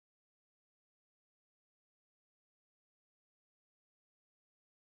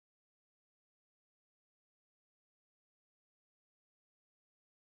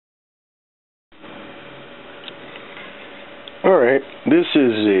Alright, this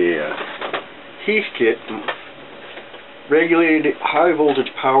is a Heathkit regulated high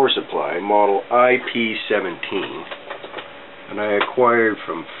voltage power supply model IP17, and I acquired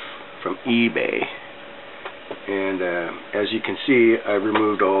from eBay. And as you can see, I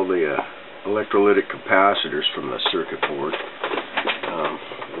removed all the electrolytic capacitors from the circuit board,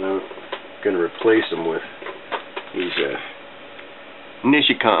 and I'm going to replace them with these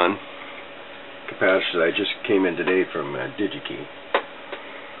Nikon capacitors that I just came in today from DigiKey.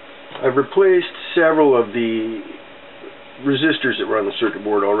 I've replaced several of the resistors that were on the circuit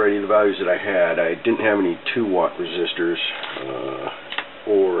board already, the values that I had. I didn't have any 2-watt resistors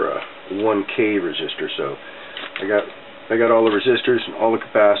or 1K resistor, so I got all the resistors and all the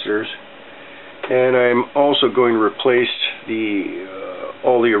capacitors. And I'm also going to replace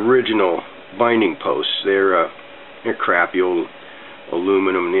all the original binding posts. They're crappy old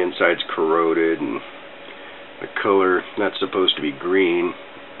aluminum, the inside's corroded, and the color, not supposed to be green.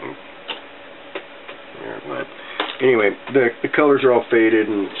 There it went. Anyway, the colors are all faded,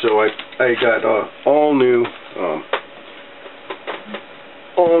 and so I got all new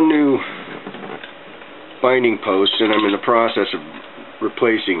binding posts, and I'm in the process of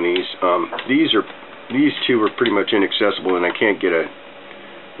replacing these. These two are pretty much inaccessible, and I can't get a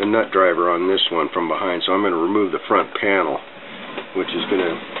nut driver on this one from behind, so I'm going to remove the front panel, which is going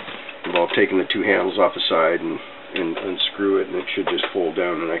to involve taking the two handles off the side and unscrew it, and it should just fold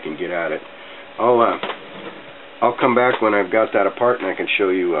down and I can get at it. I'll come back when I've got that apart and I can show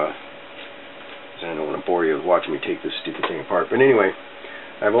you, I don't want to bore you with watching me take this stupid thing apart. But anyway,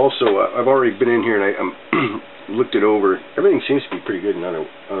 I've already been in here and I looked it over. Everything seems to be pretty good, and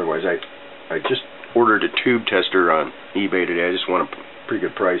otherwise I just ordered a tube tester on eBay today. I just want a pretty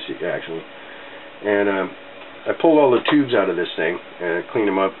good price actually. And I pulled all the tubes out of this thing and cleaned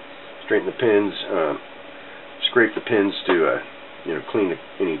them up, straightened the pins, scraped the pins to clean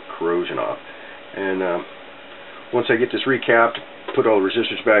any corrosion off. And once I get this recapped, put all the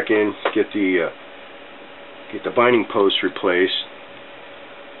resistors back in, get the binding posts replaced,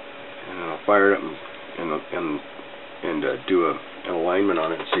 and I'll fire it up and do an alignment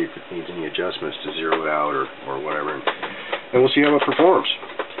on it and see if it needs any adjustments to zero it out or whatever, and we'll see how it performs.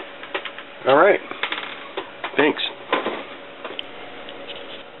 All right. Thanks.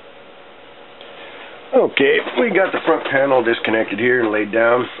 Okay, we got the front panel disconnected here and laid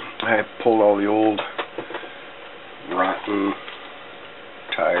down. I pulled all the old, rotten,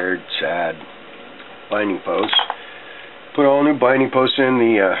 tired, sad binding posts. Put all new binding posts in.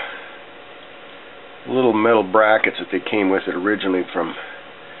 The little metal brackets that they came with it originally from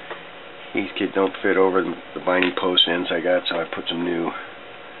Heathkit don't fit over the binding post ends I got, so I put some new.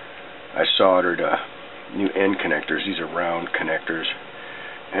 I soldered new end connectors. These are round connectors,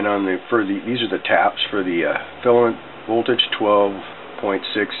 and these are the taps for the filament voltage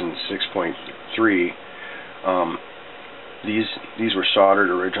 12.6 and 6.3. These were soldered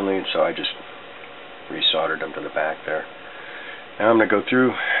originally, and so I just resoldered them to the back there. Now I'm going to go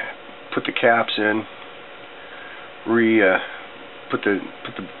through, put the caps in, put the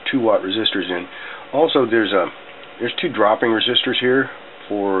 2-watt resistors in. Also, there's 2 dropping resistors here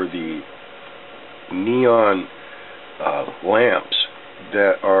for the neon lamps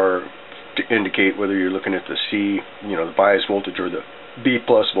that are to indicate whether you're looking at the C, the bias voltage, or the B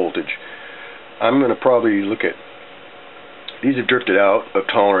plus voltage. I'm going to probably look at, these have drifted out of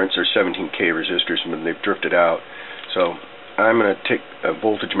tolerance. They're 17K resistors, but they've drifted out. So I'm going to take a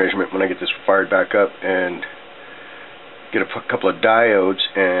voltage measurement when I get this fired back up and get a couple of diodes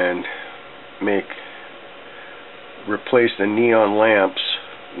and replace the neon lamps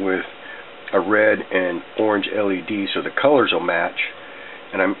with a red and orange LED so the colors will match.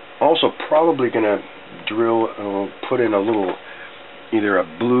 And I'm also probably going to put in a little, either a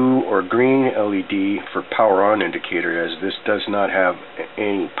blue or green LED for power on indicator, as this does not have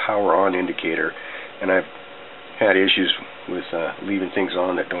any power on indicator, and I've had issues with leaving things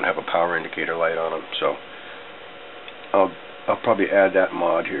on that don't have a power indicator light on them. So I'll probably add that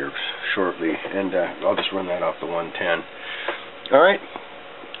mod here shortly, and I'll just run that off the 110. Alright,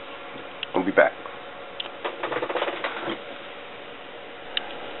 I'll be back.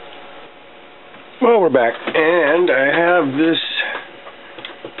 Well, we're back, and I have this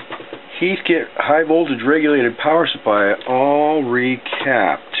Heathkit high voltage regulated power supply all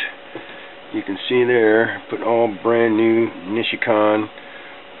recapped. You can see there, put all brand new Nikon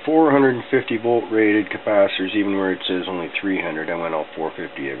 450 volt rated capacitors, even where it says only 300. I went all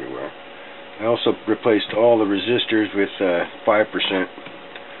 450 everywhere. I also replaced all the resistors with 5%,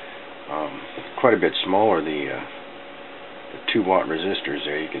 quite a bit smaller, the 2-watt resistors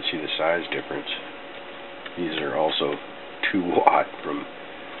there. You can see the size difference. These are also 2 watt from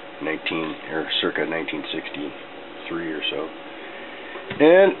circa 1963 or so.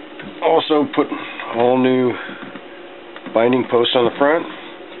 And also put all new binding posts on the front.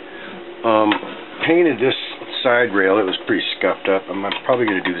 Painted this side rail. It was pretty scuffed up. I'm probably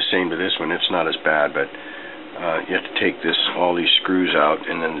going to do the same to this one. It's not as bad, but you have to take all these screws out,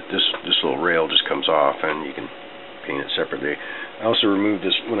 and then this little rail just comes off, and you can paint it separately. I also removed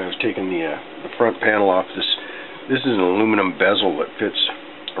this when I was taking the front panel off. This is an aluminum bezel that fits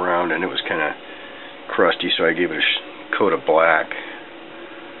around, and it was kind of crusty, so I gave it a coat of black.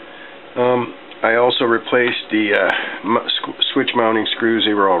 I also replaced the switch mounting screws.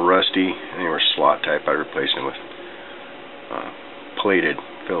 They were all rusty, and they were slot type. I replaced them with plated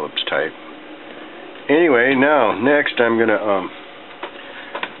Phillips type. Anyway, now next I'm gonna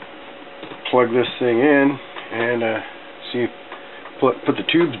plug this thing in and put the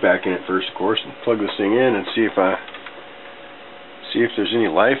tubes back in it first, of course, and plug this thing in and see if there's any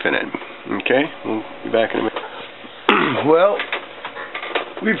life in it. Okay, we'll be back in a minute. Well,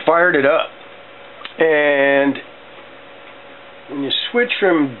 we've fired it up, and when you switch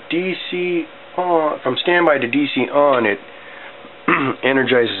from DC on, from standby to DC on, it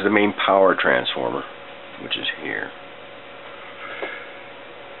energizes the main power transformer, which is here.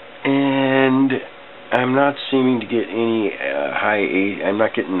 And I'm not seeming to get any high A. I'm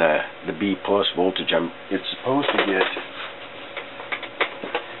not getting the B plus voltage. It's supposed to get.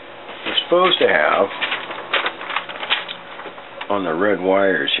 We're supposed to have on the red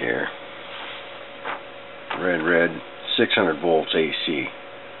wires here. Red 600 volts AC.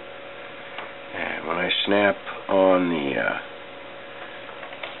 And when I snap on the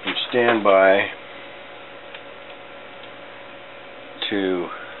from standby to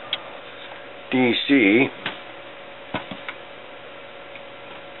DC,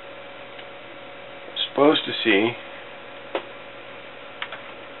 supposed to see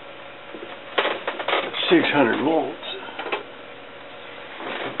 600 volts.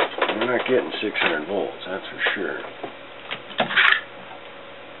 I'm not getting 600 volts, that's for sure.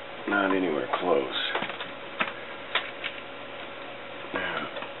 Not anywhere close. Now,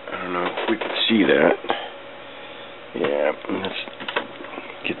 I don't know if we can see that. Yeah, let's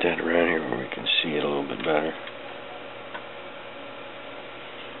get that around here where we can see it a little bit better.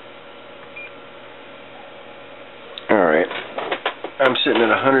 Alright, I'm sitting at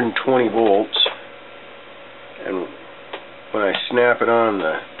 120 volts, and when I snap it on,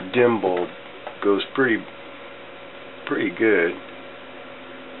 the dim bulb goes pretty good.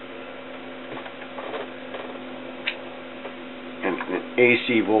 And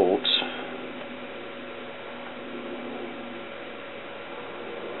AC volts,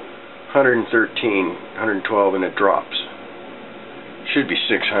 113, 112, and it drops. Should be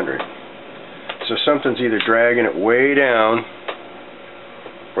 600. So something's either dragging it way down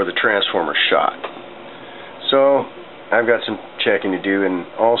or the transformer's shot. So I've got some checking to do, and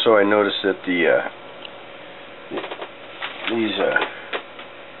also I noticed that these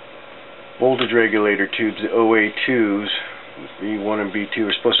voltage regulator tubes, the OA2s, B1 and B2,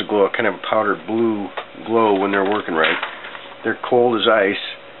 are supposed to glow a kind of a powder blue glow when they're working right. They're cold as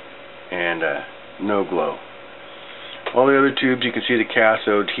ice and no glow. All the other tubes, you can see the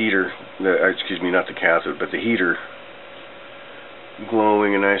cathode heater, excuse me, not the cathode, but the heater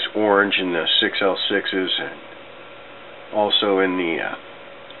glowing a nice orange in the 6L6s, and also in the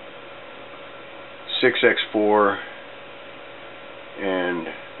 6X4 and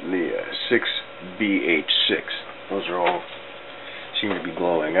the 6BH6. Those are all seem to be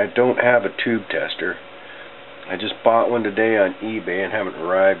glowing. I don't have a tube tester. I just bought one today on eBay and haven't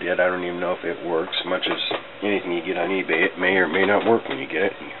arrived yet. I don't even know if it works. Much as anything you get on eBay, it may or may not work when you get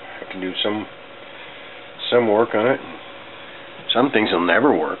it. I can do some work on it. Some things will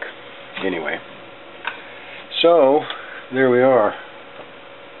never work. Anyway, so there we are.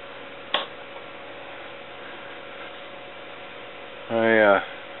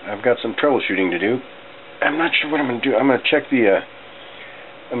 I've got some troubleshooting to do. I'm not sure what I'm going to do. I'm going to check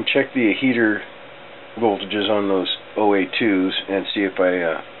the heater voltages on those OA2s and see if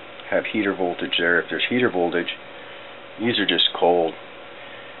I have heater voltage there. If there's heater voltage, these are just cold.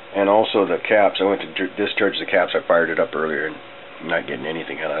 And also the caps, I went to discharge the caps. I fired it up earlier and I'm not getting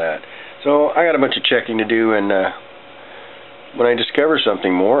anything out of that. So I got a bunch of checking to do, and when I discover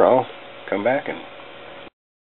something more, I'll come back and